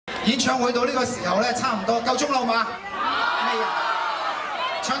演唱會到呢個時候咧，差唔多夠鐘啦，好嘛？係啊，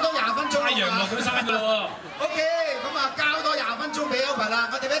唱多20分鐘。太陽落咗山㗎咯喎。OK， 咁啊，交多20分鐘俾 Open 啦，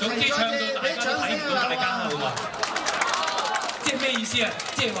我哋一齊再次俾掌聲啦，好嘛？即係咩意思啊？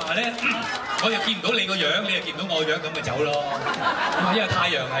即係話咧，我又見唔到你個樣，你又見唔到我個樣，咁咪走咯。因為太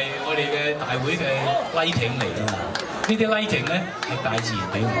陽係我哋嘅大會嘅 lighting 嚟㗎嘛。呢啲 lighting 咧係大自然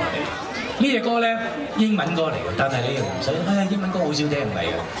俾我哋。呢隻歌咧英文歌嚟嘅，但係你又唔使，英文歌好少聽唔係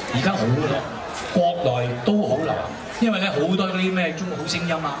嘅。而家好多國內都好流行，因為咧好多嗰啲咩中國好聲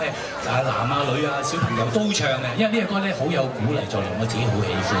音啊，咩男啊女啊小朋友都唱嘅。因為呢隻歌咧好有鼓勵作用，我自己好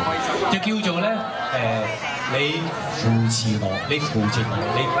喜歡。就叫做咧你扶持我，你扶持我，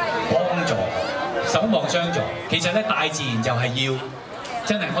你幫助我，守望相助。其實咧大自然就係要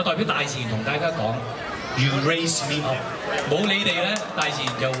真係，我代表大自然同大家講。You raise me up， 冇你哋咧，大自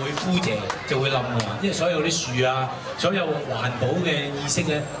然就會枯謝，就會冧㗎嘛。因為所有啲樹啊，所有環保嘅意識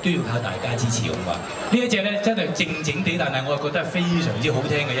咧，都要靠大家支持㗎嘛。呢一隻咧真係靜靜地，但係我覺得係非常之好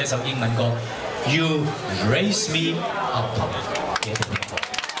聽嘅一首英文歌。You raise me up 嘅一隻歌。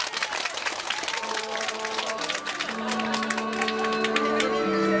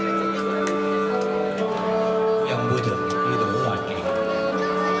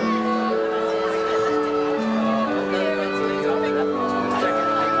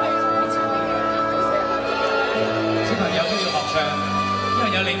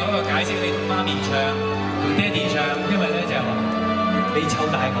你湊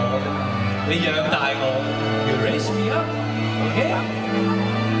大我㗎嘛，你養大我 ，You raise me up，OK？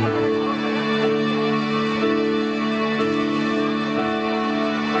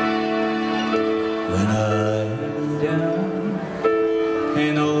 When I'm down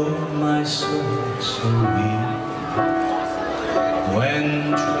and oh my soul so weak, when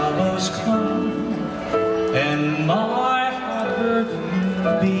troubles come and my heart burden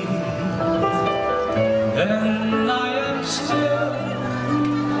beat, then I am still.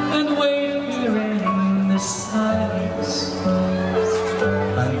 Silence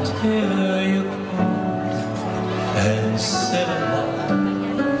until you come and sit along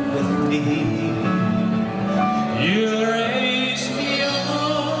with me. You raise me up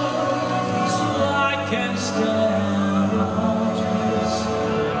so I can stand the mountains.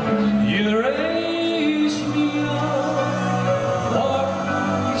 You raise me up, walk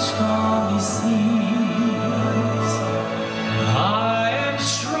on stormy seas. I am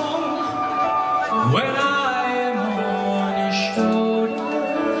strong when I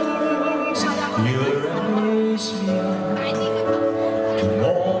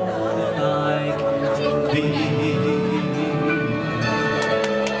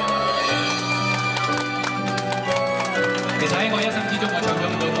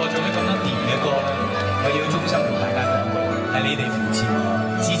你哋扶持我、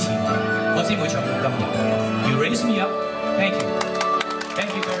支持我，我先會唱到今日。You raise me up, thank you,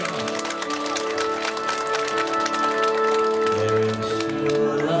 thank you very much. There is no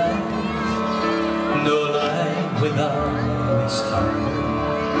life, no life without its heart.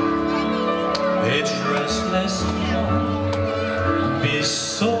 It's restless young, be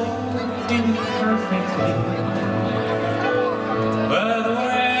so imperfectly. But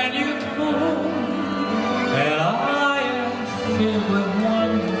when you come and I filled with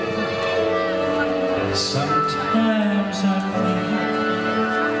wonder, sometimes I think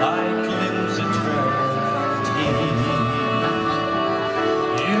I glimpse eternity.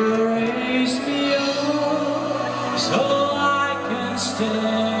 You raise me up so I can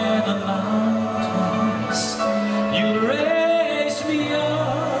stand the mountains. You raise me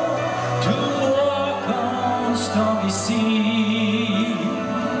up to walk on stormy seas.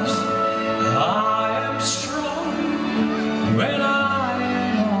 I am strong when I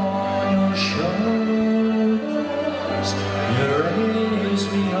am on your shoulders. You raise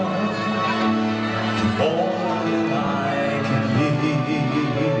me up to all that I can be.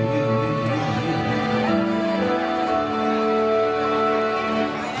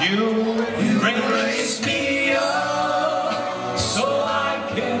 You raise me up so I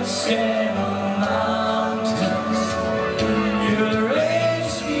can stand on mountains. You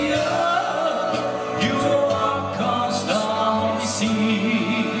raise me up, you walk on stormy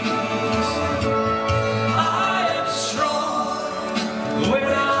seas. I am strong when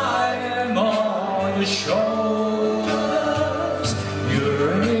I am on your shoulders. You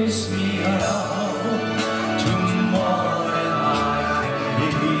raise me up to more than I can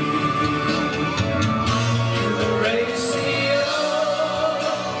be. You raise me up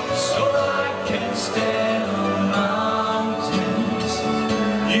so I can stand on mountains.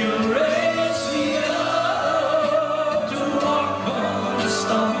 You raise me up to walk on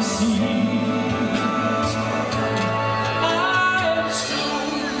stormy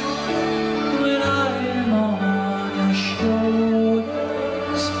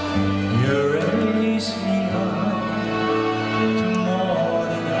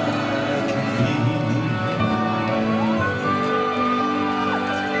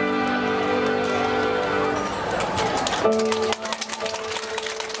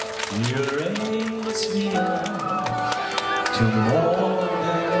to more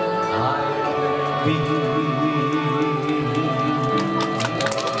than I will be.